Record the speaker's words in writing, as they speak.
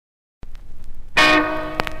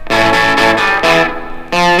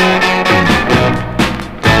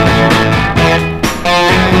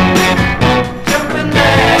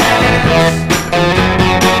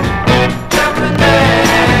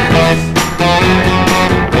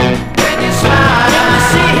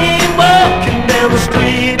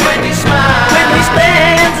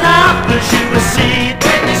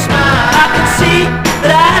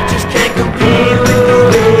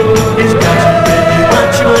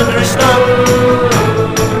his thumb.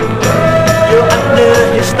 You're under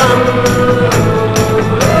his thumb.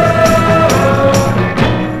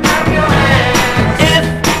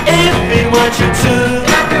 If he wants you to,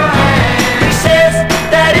 he says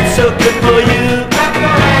that it's so good for you.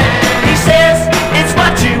 He says it's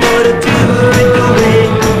what you ought to do. With the way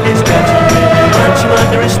it's got you, he wants you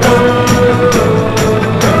under his thumb.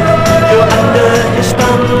 You're under his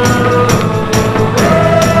thumb.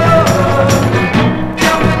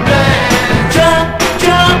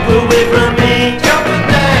 Jump away from me.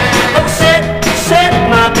 Oh, set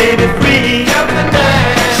my baby free.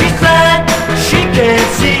 She's blind, she can't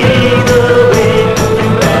see the way you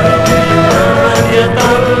run your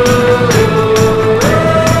thumb.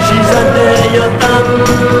 She's under your thumb.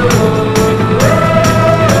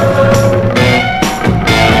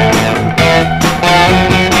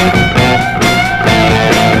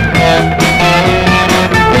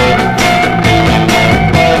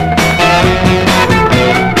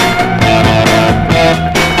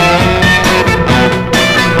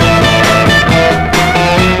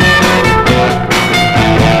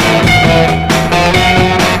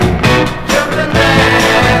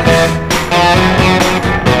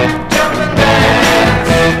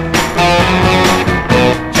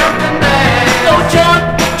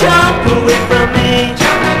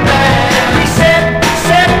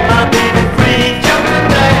 Set my baby free.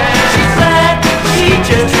 She's glad she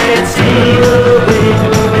just can't see.